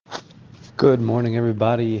Good morning,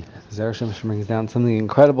 everybody. Zera shimshon brings down something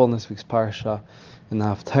incredible in this week's parsha. In the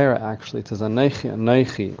Haftarah, actually, it says "Anochi,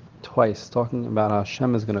 Anochi" twice, talking about how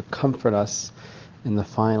Hashem is going to comfort us in the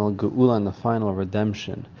final geula, in the final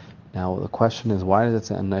redemption. Now, the question is, why does it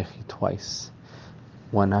say "Anochi" twice?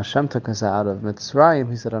 When Hashem took us out of Mitzrayim,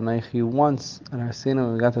 He said "Anochi" once, and our sin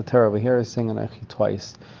when we got to Torah over here is saying "Anochi"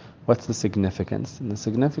 twice. What's the significance? And the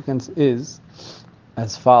significance is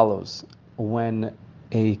as follows: when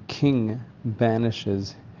a king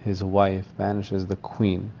banishes his wife, banishes the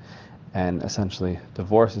queen, and essentially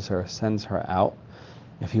divorces her, sends her out.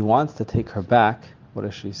 If he wants to take her back, what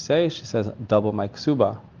does she say? She says, double my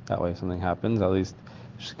ksuba. That way if something happens, at least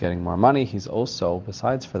she's getting more money. He's also,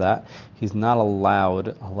 besides for that, he's not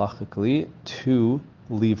allowed, halachically, to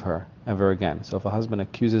leave her ever again. So if a husband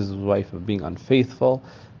accuses his wife of being unfaithful,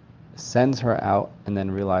 sends her out, and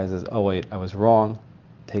then realizes, oh wait, I was wrong,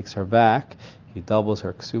 takes her back, he doubles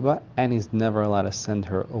her ksuba, and he's never allowed to send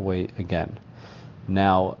her away again.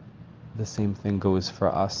 Now, the same thing goes for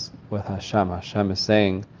us with Hashem. Hashem is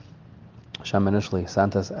saying, Hashem initially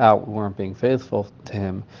sent us out, we weren't being faithful to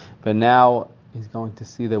Him, but now He's going to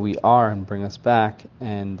see that we are and bring us back,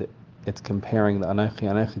 and it's comparing the Anochi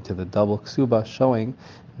Anochi to the double ksuba, showing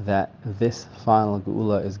that this final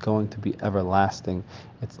geula is going to be everlasting.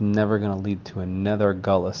 It's never going to lead to another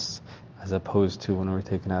gullus, as opposed to when we were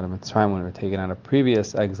taken out of Mitzrayim, when we were taken out of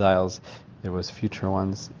previous exiles, there was future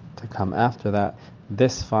ones to come after that.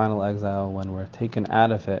 This final exile, when we're taken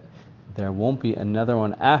out of it, there won't be another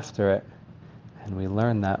one after it, and we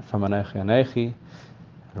learn that from Anochi Anochi.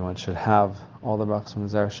 Everyone should have all the brachos from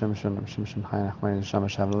zera, shimshon,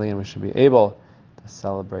 and we should be able to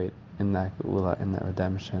celebrate in that geula, in that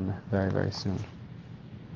redemption, very, very soon.